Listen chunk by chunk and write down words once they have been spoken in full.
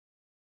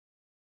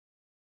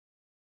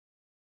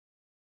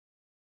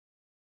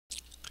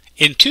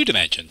In two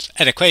dimensions,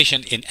 an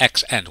equation in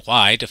x and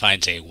y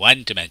defines a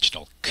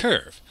one-dimensional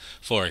curve.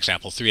 For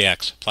example,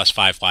 3x plus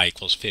 5y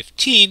equals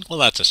 15, well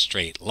that's a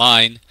straight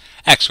line.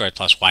 X squared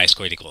plus y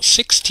squared equals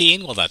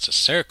 16, well that's a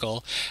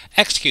circle.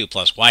 X cubed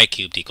plus y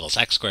cubed equals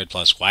x squared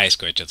plus y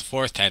squared to the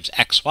fourth times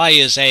xy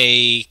is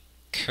a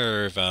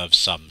curve of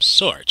some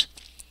sort.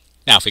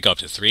 Now if we go up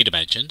to three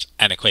dimensions,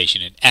 an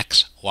equation in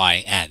x,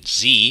 y, and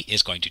z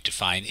is going to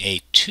define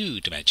a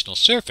two-dimensional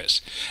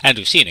surface. And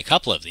we've seen a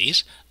couple of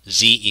these.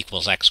 Z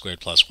equals x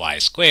squared plus y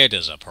squared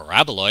is a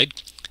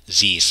paraboloid.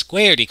 Z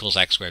squared equals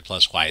x squared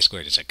plus y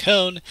squared is a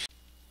cone.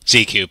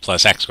 Z cubed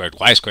plus x squared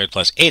y squared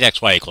plus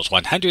 8xy equals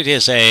 100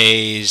 is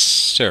a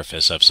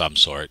surface of some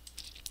sort.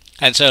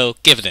 And so,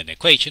 given an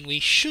equation, we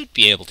should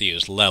be able to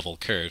use level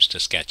curves to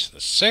sketch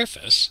the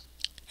surface.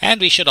 And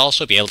we should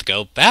also be able to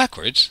go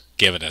backwards.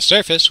 Given a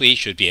surface, we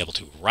should be able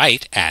to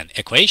write an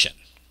equation.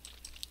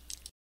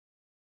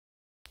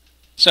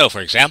 So,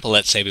 for example,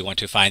 let's say we want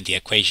to find the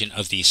equation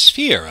of the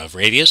sphere of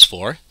radius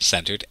 4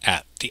 centered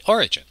at the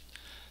origin.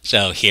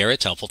 So here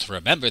it's helpful to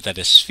remember that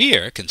a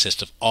sphere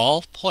consists of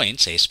all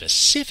points a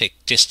specific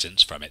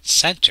distance from its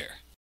center.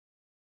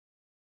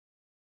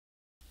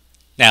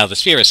 Now the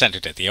sphere is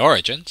centered at the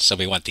origin, so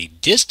we want the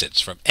distance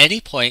from any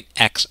point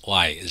x,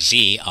 y,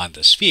 z on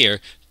the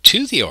sphere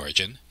to the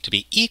origin to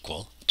be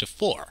equal to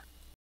 4.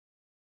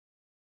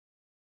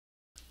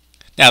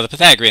 Now the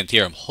Pythagorean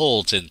theorem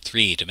holds in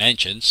three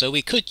dimensions, so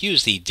we could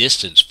use the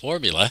distance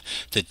formula.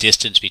 The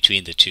distance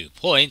between the 2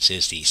 points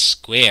is the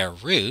square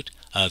root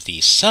of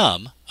the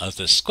sum of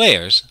the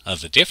squares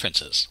of the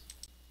differences.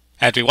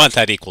 And we want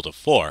that equal to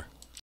 4.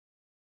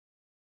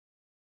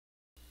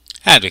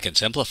 And we can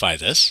simplify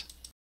this.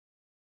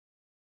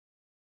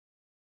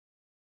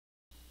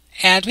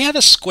 And we have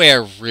a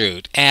square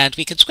root, and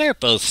we can square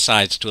both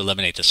sides to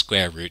eliminate the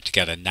square root to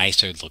get a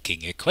nicer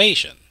looking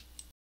equation.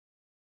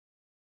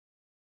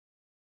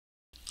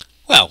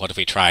 Well, what if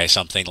we try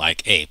something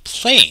like a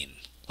plane?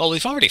 Well,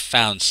 we've already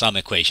found some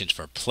equations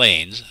for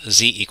planes.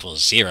 Z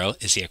equals 0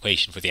 is the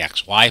equation for the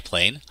xy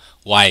plane.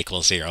 Y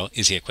equals 0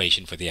 is the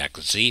equation for the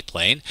xz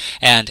plane.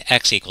 And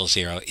x equals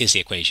 0 is the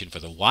equation for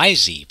the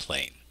yz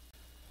plane.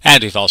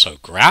 And we've also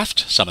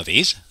graphed some of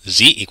these.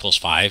 Z equals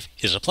 5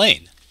 is a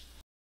plane.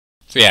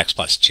 3x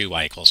plus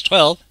 2y equals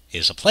 12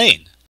 is a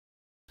plane.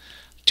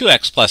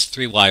 2x plus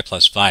 3y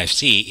plus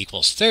 5z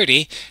equals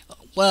 30.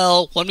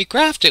 Well, when we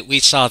graphed it, we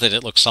saw that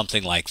it looks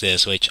something like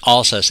this, which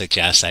also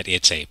suggests that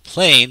it's a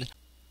plane.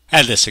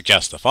 And this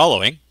suggests the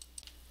following.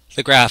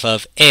 The graph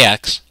of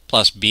ax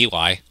plus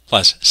by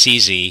plus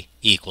cz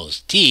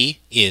equals d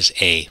is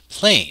a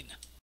plane.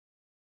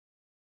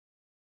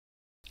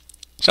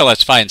 So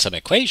let's find some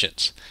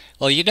equations.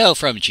 Well, you know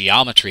from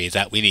geometry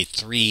that we need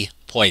 3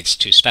 points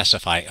to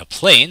specify a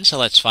plane, so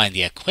let's find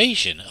the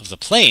equation of the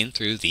plane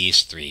through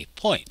these 3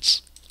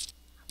 points.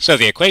 So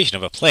the equation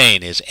of a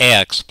plane is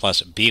ax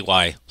plus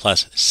by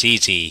plus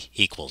cz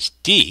equals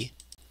d.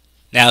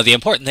 Now the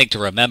important thing to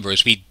remember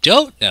is we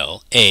don't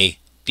know a,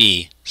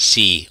 b,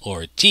 c,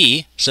 or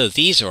d, so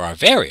these are our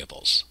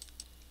variables.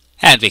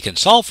 And we can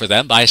solve for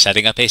them by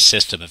setting up a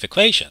system of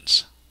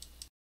equations.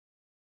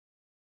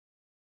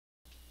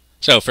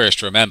 So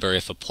first remember,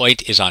 if a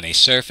point is on a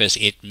surface,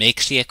 it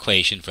makes the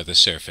equation for the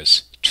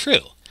surface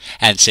true.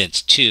 And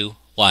since 2,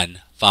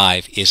 1,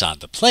 5 is on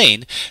the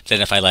plane, then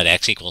if I let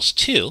x equals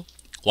 2,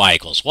 y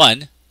equals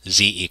 1,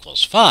 z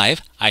equals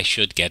 5, I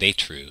should get a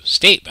true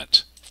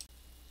statement.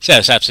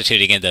 So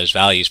substituting in those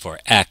values for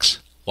x,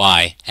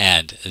 y,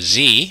 and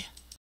z.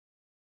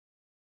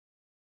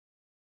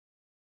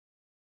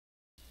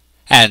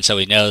 And so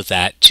we know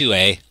that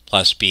 2a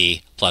plus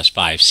b plus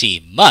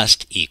 5c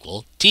must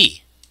equal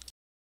d.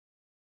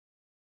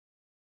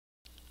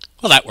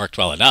 Well, that worked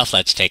well enough.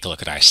 Let's take a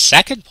look at our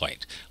second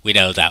point. We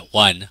know that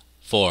 1,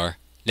 4,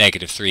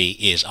 negative 3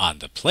 is on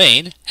the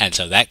plane, and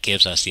so that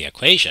gives us the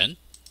equation.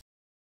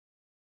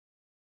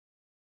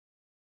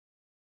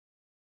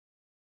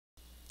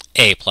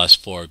 A plus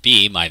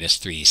 4b minus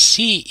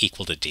 3c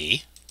equal to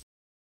d.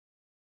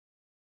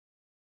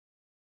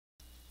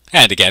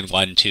 And again,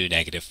 1, 2,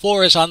 negative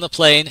 4 is on the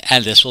plane,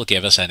 and this will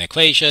give us an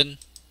equation.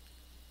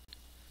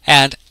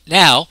 And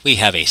now we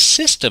have a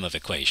system of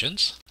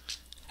equations,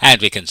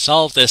 and we can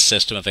solve this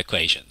system of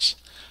equations.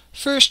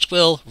 First,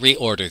 we'll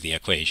reorder the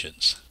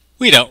equations.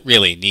 We don't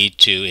really need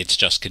to, it's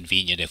just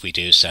convenient if we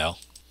do so.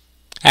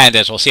 And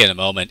as we'll see in a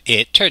moment,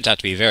 it turns out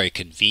to be very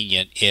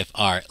convenient if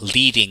our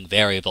leading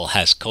variable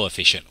has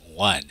coefficient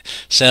 1.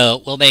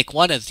 So we'll make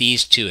one of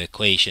these two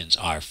equations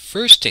our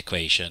first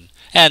equation,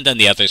 and then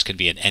the others can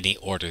be in any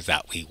order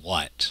that we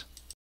want.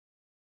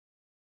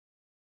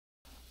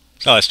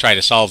 So let's try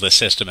to solve this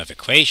system of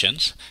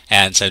equations.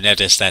 And so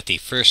notice that the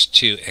first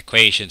two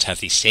equations have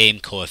the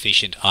same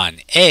coefficient on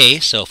a,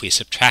 so if we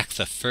subtract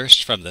the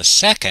first from the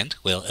second,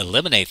 we'll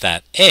eliminate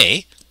that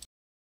a.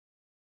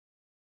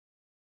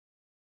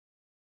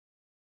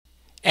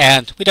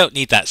 And we don't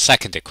need that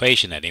second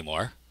equation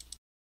anymore.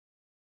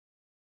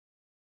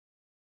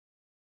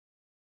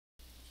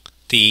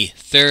 The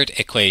third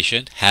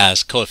equation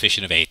has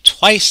coefficient of a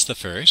twice the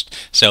first,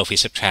 so if we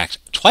subtract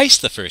twice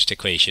the first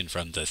equation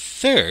from the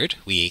third,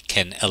 we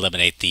can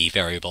eliminate the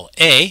variable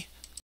a,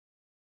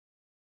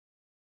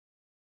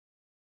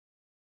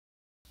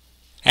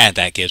 and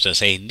that gives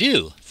us a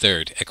new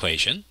third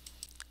equation.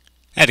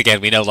 And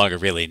again, we no longer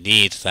really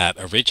need that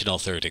original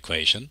third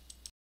equation.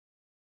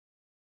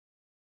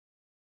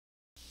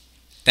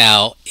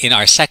 Now, in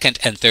our second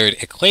and third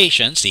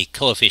equations, the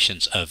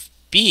coefficients of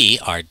b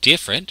are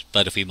different,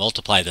 but if we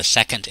multiply the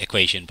second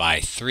equation by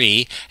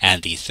 3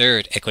 and the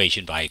third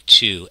equation by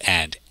 2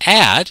 and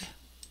add,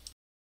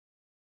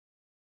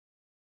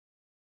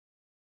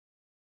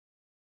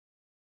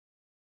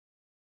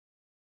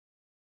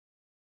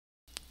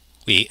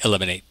 we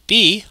eliminate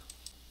b,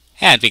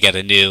 and we get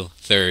a new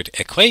third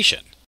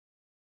equation.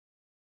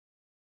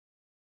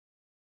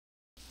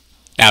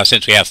 Now,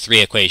 since we have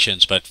 3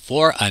 equations but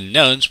 4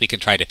 unknowns, we can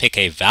try to pick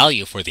a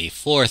value for the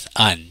fourth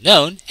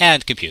unknown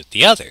and compute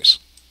the others.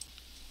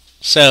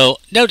 So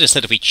notice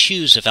that if we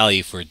choose a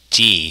value for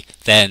d,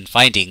 then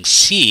finding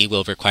c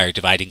will require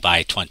dividing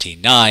by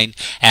 29,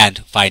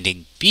 and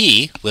finding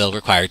b will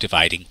require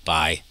dividing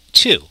by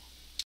 2.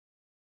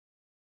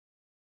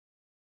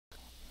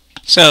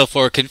 So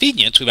for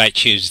convenience, we might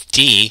choose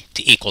d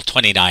to equal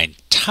 29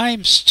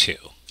 times 2.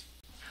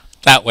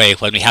 That way,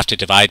 when we have to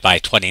divide by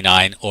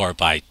 29 or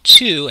by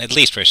 2, at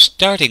least we're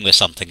starting with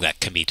something that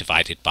can be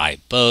divided by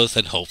both,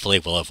 and hopefully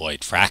we'll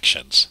avoid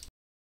fractions.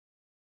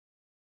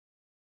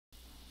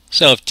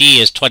 So if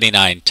d is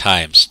 29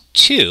 times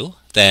 2,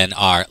 then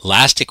our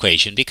last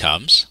equation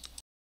becomes,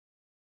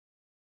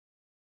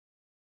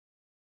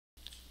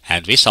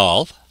 and we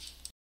solve,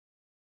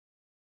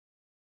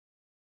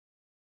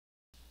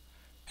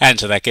 and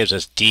so that gives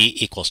us d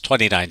equals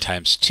 29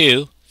 times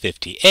 2,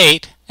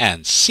 58,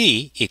 and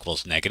c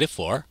equals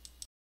 -4.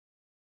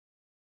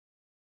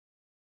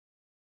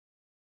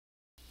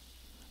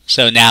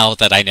 So now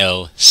that I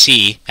know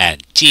c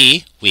and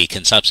d, we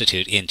can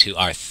substitute into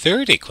our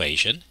third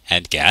equation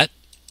and get,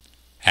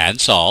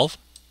 and solve,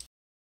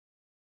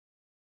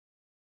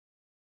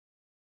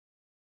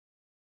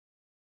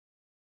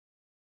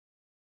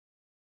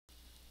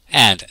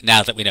 and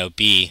now that we know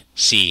b,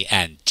 c,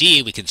 and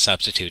d, we can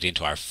substitute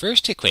into our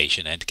first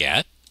equation and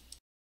get,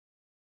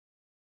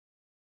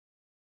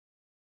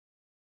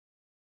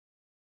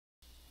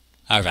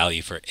 our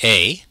value for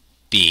a,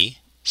 b,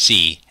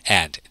 c,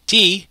 and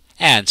d,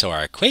 and so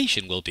our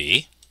equation will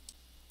be,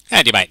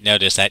 and you might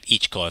notice that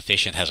each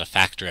coefficient has a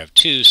factor of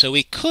 2, so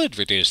we could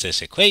reduce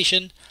this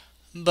equation,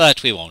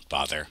 but we won't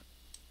bother.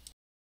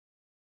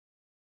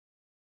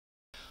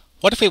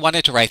 What if we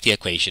wanted to write the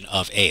equation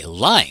of a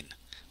line?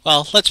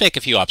 Well, let's make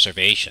a few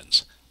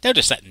observations.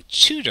 Notice that in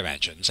 2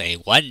 dimensions, a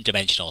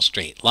one-dimensional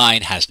straight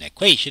line has an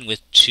equation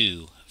with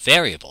 2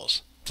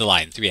 variables. The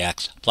line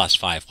 3x plus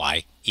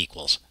 5y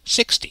equals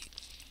 60.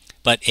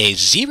 But a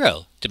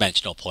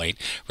 0-dimensional point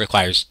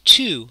requires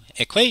 2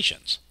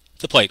 equations.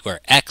 The point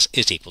where x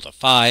is equal to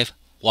 5,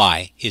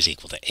 y is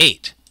equal to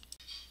 8.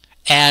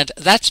 And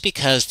that's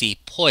because the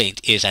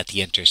point is at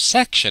the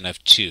intersection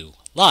of 2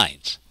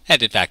 lines.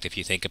 And in fact, if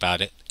you think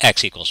about it,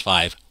 x equals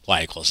 5,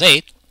 y equals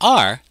 8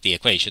 are the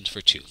equations for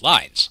 2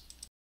 lines.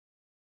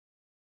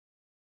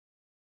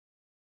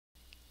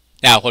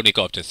 Now, when we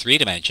go up to 3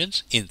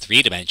 dimensions, in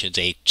 3 dimensions,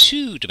 a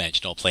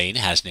 2-dimensional plane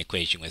has an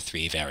equation with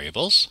 3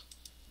 variables.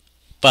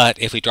 But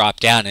if we drop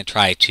down and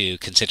try to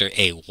consider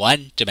a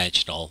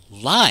one-dimensional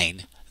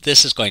line,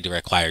 this is going to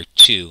require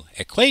 2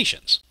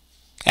 equations.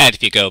 And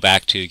if you go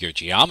back to your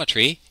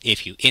geometry,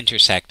 if you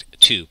intersect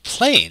 2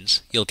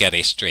 planes, you'll get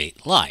a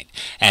straight line.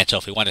 And so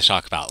if we want to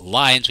talk about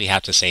lines, we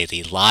have to say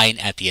the line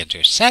at the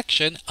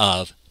intersection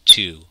of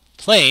 2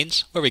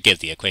 planes, where we give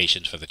the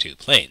equations for the 2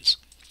 planes.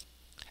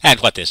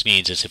 And what this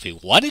means is if we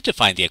wanted to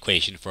find the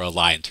equation for a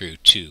line through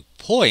 2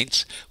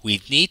 points,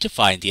 we'd need to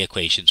find the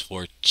equations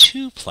for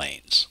 2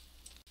 planes.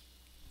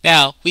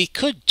 Now, we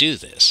could do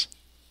this,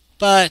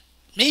 but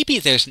maybe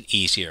there's an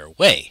easier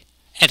way.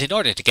 And in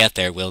order to get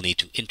there, we'll need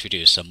to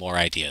introduce some more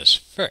ideas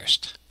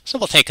first. So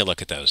we'll take a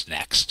look at those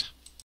next.